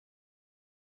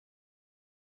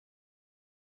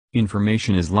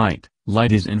Information is light,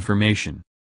 light is information.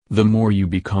 The more you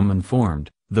become informed,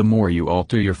 the more you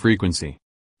alter your frequency.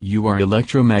 You are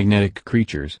electromagnetic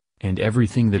creatures, and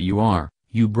everything that you are,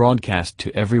 you broadcast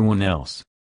to everyone else.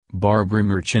 Barbara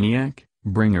Marciniak,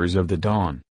 Bringers of the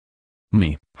Dawn.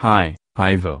 Me. Hi,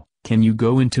 Ivo, can you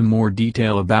go into more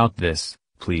detail about this,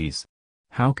 please?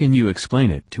 How can you explain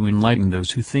it to enlighten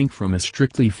those who think from a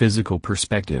strictly physical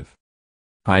perspective?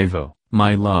 Ivo,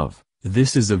 my love,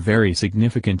 this is a very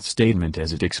significant statement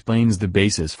as it explains the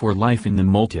basis for life in the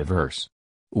multiverse.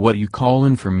 What you call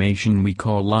information we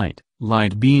call light,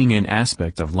 light being an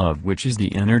aspect of love which is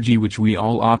the energy which we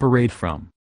all operate from.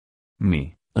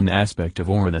 Me, an aspect of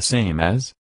or the same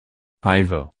as?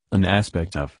 Ivo, an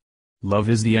aspect of. Love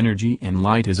is the energy and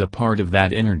light is a part of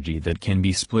that energy that can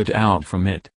be split out from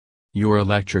it. Your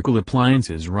electrical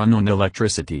appliances run on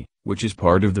electricity, which is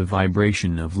part of the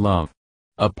vibration of love.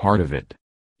 A part of it.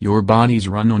 Your bodies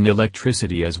run on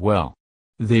electricity as well.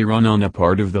 They run on a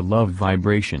part of the love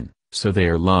vibration, so they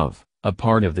are love, a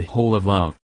part of the whole of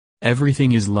love.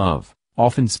 Everything is love,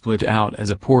 often split out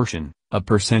as a portion, a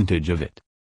percentage of it.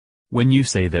 When you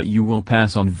say that you will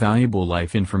pass on valuable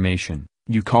life information,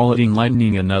 you call it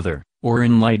enlightening another, or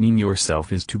enlightening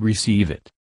yourself is to receive it.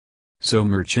 So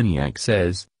Marciniak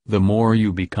says, the more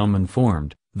you become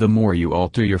informed, the more you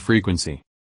alter your frequency.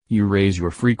 You raise your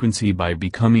frequency by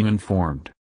becoming informed.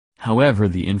 However,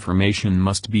 the information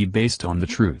must be based on the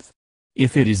truth.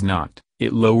 If it is not,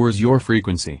 it lowers your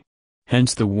frequency.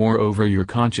 Hence the war over your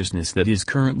consciousness that is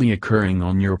currently occurring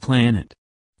on your planet.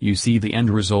 You see the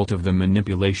end result of the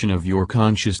manipulation of your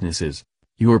consciousnesses.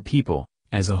 Your people,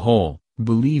 as a whole,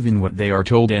 believe in what they are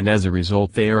told and as a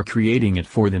result they are creating it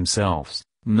for themselves,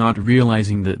 not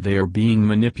realizing that they are being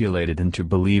manipulated into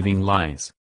believing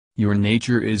lies. Your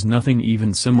nature is nothing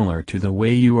even similar to the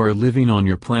way you are living on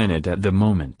your planet at the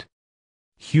moment.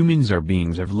 Humans are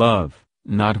beings of love,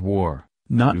 not war,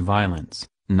 not violence,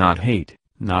 not hate,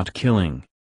 not killing.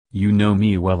 You know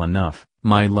me well enough,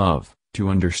 my love, to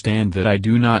understand that I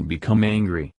do not become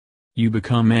angry. You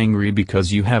become angry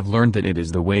because you have learned that it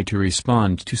is the way to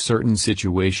respond to certain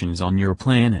situations on your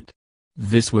planet.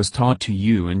 This was taught to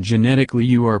you and genetically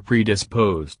you are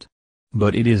predisposed.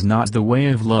 But it is not the way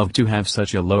of love to have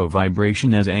such a low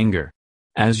vibration as anger.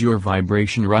 As your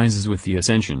vibration rises with the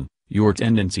ascension, your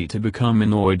tendency to become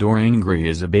annoyed or angry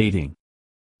is abating.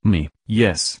 Me,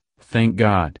 yes, thank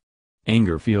God.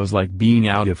 Anger feels like being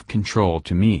out of control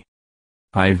to me.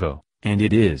 Ivo, and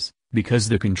it is, because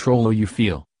the control you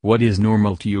feel, what is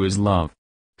normal to you is love.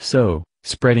 So,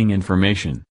 spreading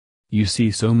information. You see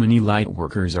so many light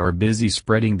workers are busy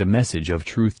spreading the message of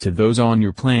truth to those on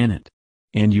your planet.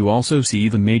 And you also see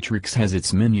the Matrix has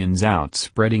its minions out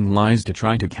spreading lies to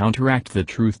try to counteract the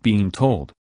truth being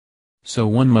told. So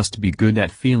one must be good at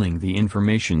feeling the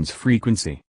information's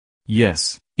frequency.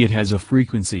 Yes, it has a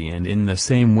frequency and in the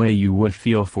same way you would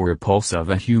feel for a pulse of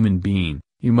a human being,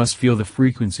 you must feel the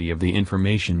frequency of the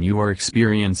information you are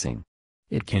experiencing.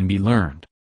 It can be learned.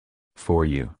 For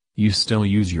you, you still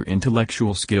use your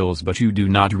intellectual skills but you do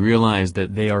not realize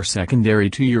that they are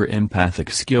secondary to your empathic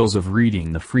skills of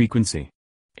reading the frequency.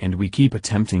 And we keep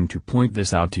attempting to point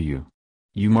this out to you.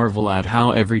 You marvel at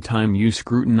how every time you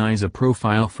scrutinize a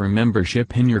profile for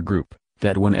membership in your group,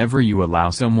 that whenever you allow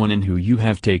someone in who you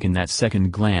have taken that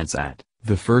second glance at,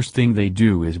 the first thing they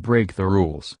do is break the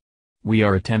rules. We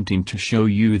are attempting to show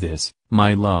you this,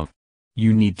 my love.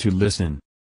 You need to listen.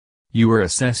 You are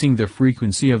assessing the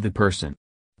frequency of the person.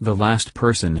 The last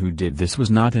person who did this was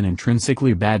not an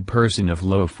intrinsically bad person of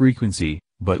low frequency,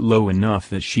 but low enough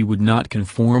that she would not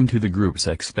conform to the group's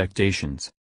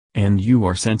expectations. And you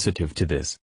are sensitive to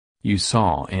this. You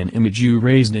saw an image you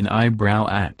raised an eyebrow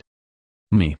at.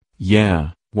 Me,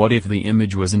 yeah, what if the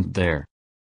image wasn't there?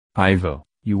 Ivo,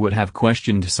 you would have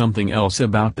questioned something else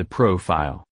about the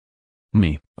profile.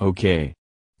 Me, okay.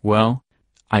 Well,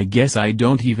 I guess I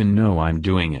don't even know I'm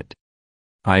doing it.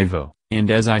 Ivo,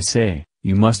 and as I say,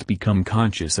 you must become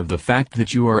conscious of the fact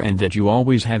that you are and that you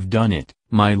always have done it,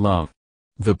 my love.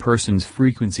 The person's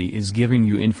frequency is giving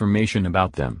you information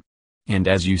about them. And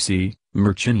as you see,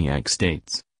 Marciniak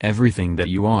states, everything that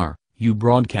you are, you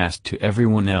broadcast to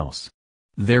everyone else.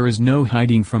 There is no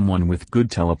hiding from one with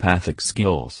good telepathic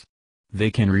skills.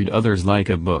 They can read others like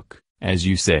a book, as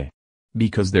you say.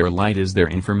 Because their light is their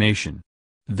information.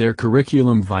 Their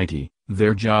curriculum vitae,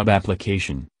 their job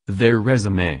application, their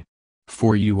resume.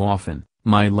 For you often,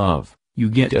 my love, you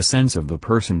get a sense of the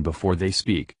person before they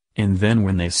speak, and then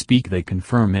when they speak they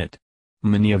confirm it.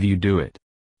 Many of you do it.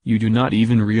 You do not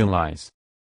even realize.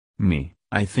 Me,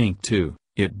 I think too,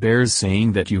 it bears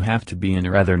saying that you have to be in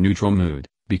a rather neutral mood,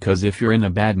 because if you're in a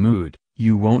bad mood,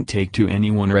 you won't take to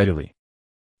anyone readily.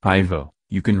 Ivo,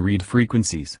 you can read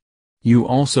frequencies. You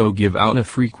also give out a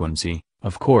frequency,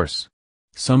 of course.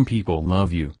 Some people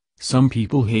love you, some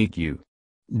people hate you.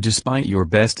 Despite your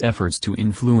best efforts to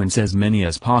influence as many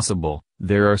as possible,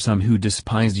 there are some who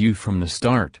despise you from the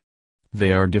start.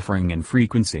 They are differing in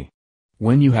frequency.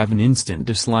 When you have an instant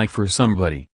dislike for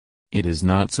somebody, it is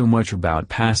not so much about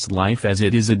past life as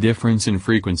it is a difference in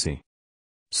frequency.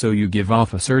 So you give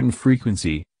off a certain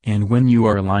frequency, and when you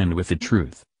are aligned with the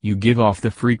truth, you give off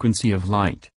the frequency of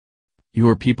light.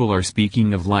 Your people are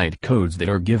speaking of light codes that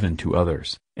are given to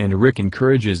others, and Rick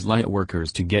encourages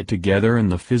lightworkers to get together in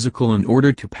the physical in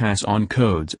order to pass on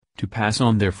codes, to pass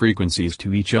on their frequencies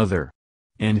to each other.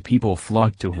 And people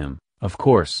flock to him, of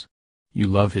course. You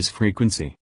love his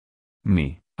frequency.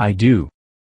 Me, I do.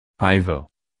 Ivo,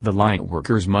 the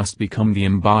lightworkers must become the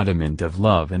embodiment of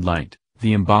love and light,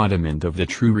 the embodiment of the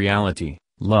true reality,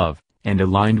 love, and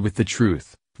aligned with the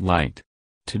truth, light.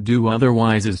 To do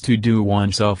otherwise is to do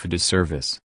oneself a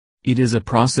disservice. It is a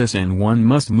process and one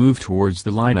must move towards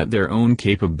the light at their own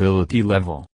capability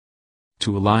level.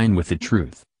 To align with the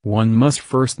truth, one must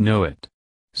first know it.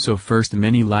 So first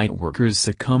many lightworkers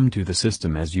succumb to the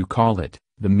system as you call it,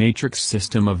 the matrix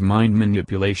system of mind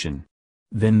manipulation.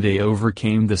 Then they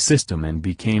overcame the system and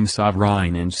became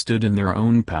sovereign and stood in their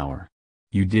own power.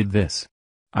 You did this.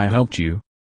 I helped you.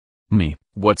 Me,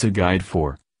 what's a guide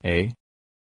for, eh?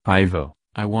 Ivo,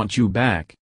 I want you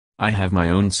back. I have my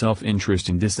own self-interest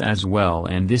in this as well,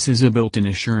 and this is a built-in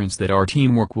assurance that our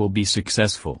teamwork will be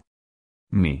successful.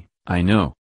 Me, I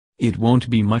know. It won't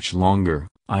be much longer,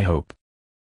 I hope.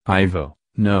 Ivo,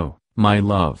 no, my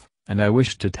love, and I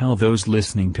wish to tell those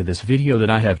listening to this video that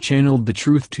I have channeled the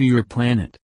truth to your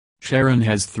planet. Sharon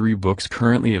has 3 books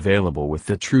currently available with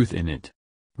the truth in it.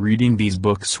 Reading these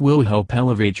books will help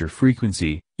elevate your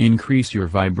frequency, increase your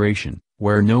vibration,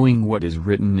 where knowing what is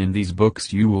written in these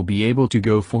books you will be able to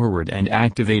go forward and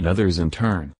activate others in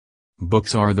turn.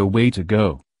 Books are the way to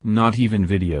go, not even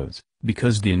videos,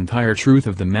 because the entire truth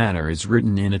of the matter is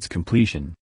written in its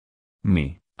completion.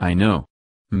 Me, I know.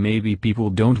 Maybe people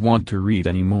don't want to read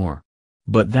anymore.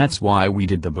 But that's why we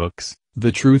did the books,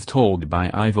 the truth told by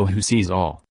Ivo who sees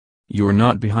all. You're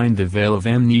not behind the veil of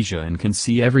amnesia and can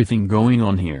see everything going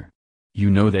on here. You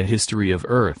know the history of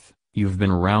Earth, you've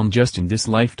been around just in this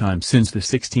lifetime since the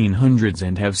 1600s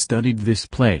and have studied this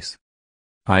place.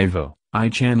 Ivo, I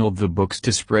channeled the books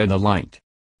to spread the light.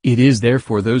 It is there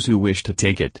for those who wish to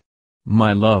take it.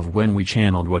 My love, when we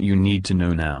channeled what you need to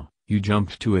know now, you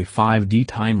jumped to a 5D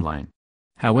timeline.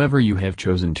 However, you have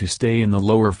chosen to stay in the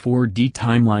lower 4D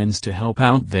timelines to help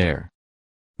out there.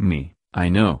 Me, I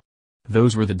know.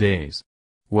 Those were the days.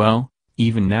 Well,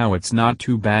 even now it's not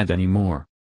too bad anymore.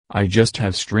 I just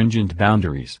have stringent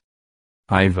boundaries.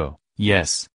 Ivo,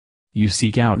 yes. You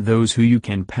seek out those who you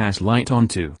can pass light on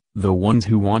to, the ones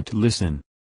who want to listen.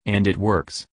 And it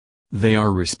works. They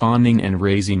are responding and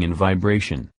raising in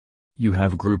vibration. You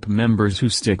have group members who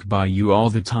stick by you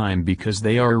all the time because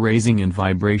they are raising in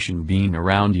vibration being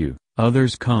around you,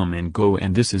 others come and go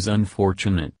and this is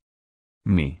unfortunate.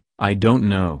 Me, I don't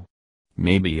know.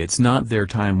 Maybe it's not their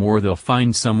time or they'll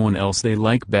find someone else they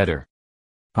like better.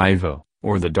 Ivo,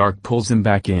 or the dark pulls them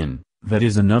back in, that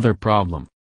is another problem.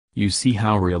 You see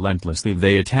how relentlessly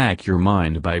they attack your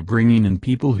mind by bringing in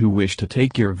people who wish to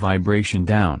take your vibration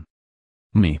down.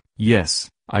 Me, yes,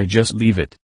 I just leave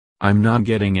it. I'm not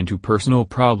getting into personal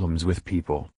problems with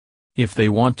people. If they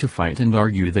want to fight and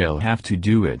argue they'll have to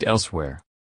do it elsewhere.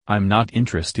 I'm not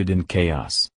interested in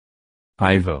chaos.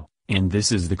 Ivo, and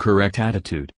this is the correct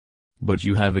attitude. But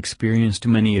you have experienced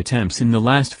many attempts in the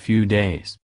last few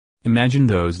days. Imagine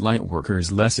those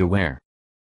lightworkers less aware.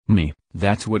 Me,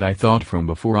 that's what I thought from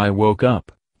before I woke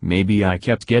up. Maybe I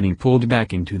kept getting pulled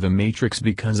back into the matrix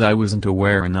because I wasn't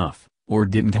aware enough, or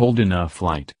didn't hold enough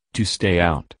light, to stay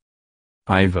out.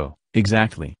 Ivo,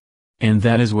 exactly. And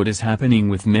that is what is happening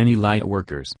with many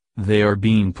lightworkers, they are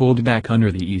being pulled back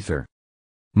under the ether.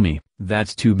 Me,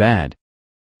 that's too bad.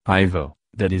 Ivo,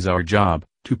 that is our job,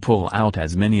 to pull out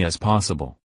as many as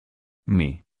possible.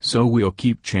 Me, so we'll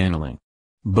keep channeling.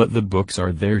 But the books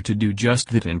are there to do just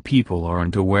that and people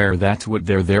aren't aware that's what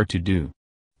they're there to do.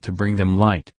 To bring them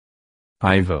light.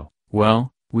 Ivo,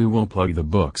 well, we will plug the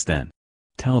books then.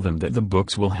 Tell them that the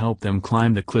books will help them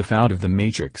climb the cliff out of the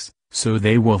matrix, so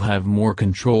they will have more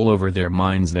control over their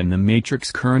minds than the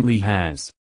matrix currently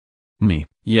has. Me,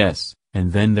 yes.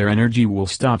 And then their energy will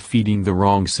stop feeding the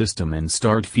wrong system and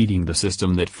start feeding the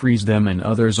system that frees them and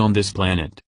others on this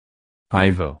planet.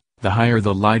 Ivo, the higher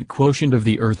the light quotient of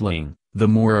the earthling, the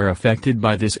more are affected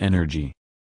by this energy.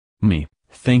 Me,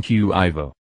 thank you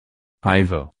Ivo.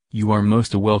 Ivo, you are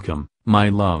most welcome, my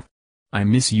love. I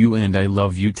miss you and I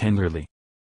love you tenderly.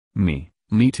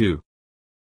 Me too.